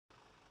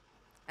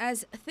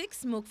as thick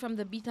smoke from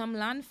the Beetham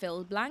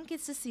landfill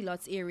blankets the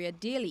Sealots area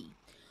daily.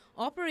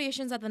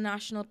 Operations at the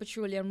National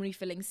Petroleum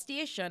Refilling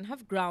Station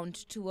have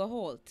ground to a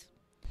halt.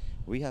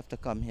 We have to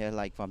come here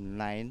like from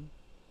 9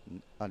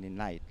 on the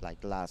night,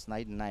 like last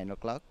night, 9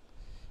 o'clock,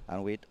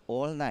 and wait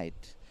all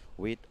night,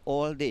 wait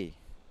all day.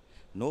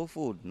 No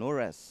food, no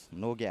rest,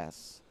 no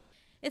gas.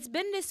 It's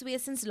been this way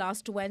since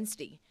last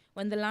Wednesday,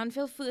 when the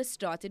landfill first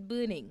started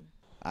burning.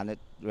 And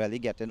it's really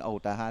getting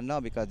out of hand now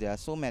because there are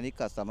so many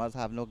customers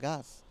have no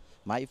gas.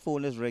 My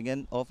phone is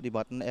ringing off the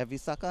button every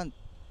second.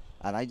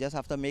 And I just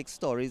have to make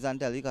stories and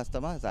tell the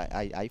customers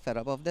I fed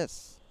up of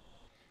this.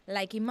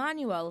 Like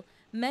Emmanuel,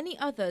 many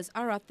others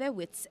are at their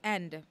wits'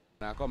 end.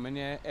 I come in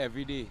here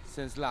every day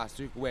since last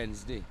week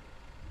Wednesday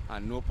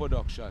and no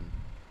production.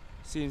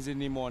 Since in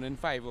the morning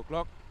 5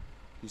 o'clock,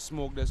 the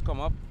smoke just come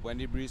up. When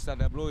the breeze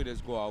started to blow, it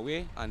just go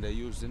away, and they're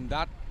using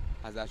that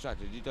as a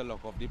strategy to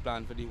lock off the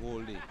plant for the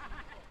whole day.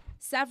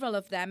 Several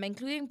of them,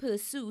 including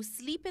Pursue,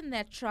 sleep in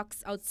their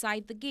trucks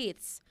outside the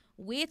gates,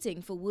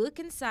 waiting for work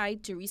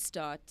inside to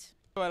restart.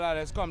 Well, I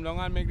just come down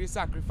and make the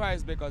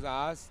sacrifice because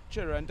I have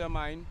children to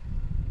mind,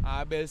 I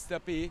have bills to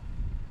pay,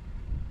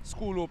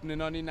 school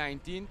opening on the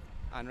 19th,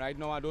 and right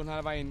now I don't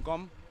have an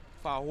income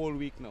for a whole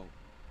week now.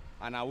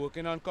 And I'm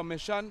working on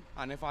commission,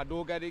 and if I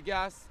don't get the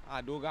gas,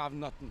 I don't have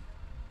nothing.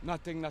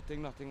 Nothing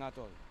at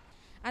all.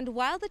 And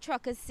while the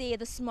truckers say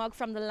the smog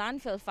from the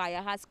landfill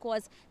fire has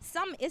caused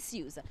some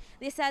issues,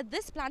 they said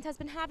this plant has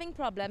been having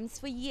problems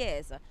for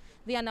years.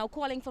 They are now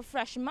calling for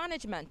fresh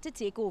management to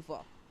take over.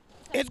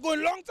 It's going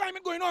a long time,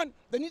 it's going on.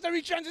 They need to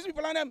rechange these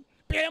people and them,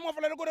 pay them off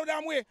and let them go the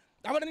damn way.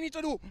 That's what they need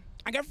to do,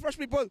 and get fresh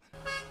people.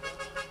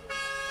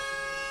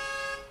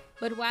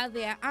 But while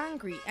they are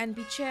angry,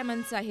 NP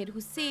Chairman Zahid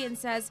Hussain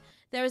says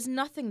there is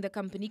nothing the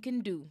company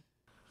can do.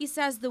 He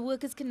says the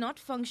workers cannot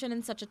function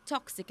in such a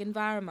toxic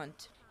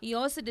environment. He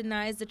also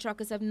denies the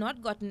truckers have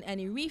not gotten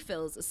any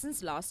refills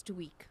since last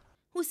week.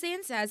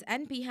 Hussain says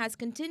NP has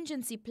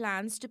contingency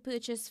plans to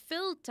purchase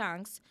filled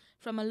tanks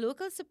from a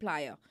local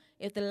supplier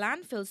if the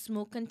landfill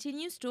smoke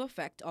continues to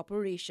affect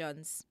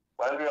operations.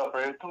 While we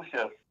operate 2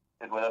 shifts,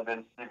 it would have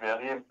been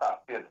severely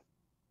impacted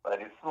by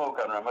the smoke,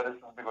 and remember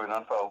this has been going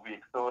on for a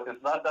week. So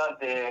it's not that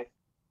they're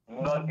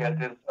not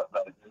getting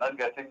supply, they're not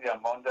getting the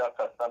amount they're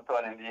accustomed to,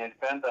 and in the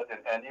event that in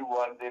any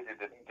one day they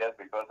didn't get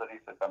because of these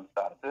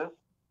circumstances,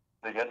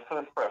 they get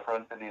first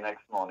preference in the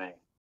next morning.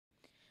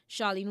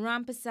 Sharlene,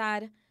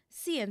 Rampersad,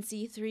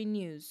 CNC3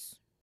 News.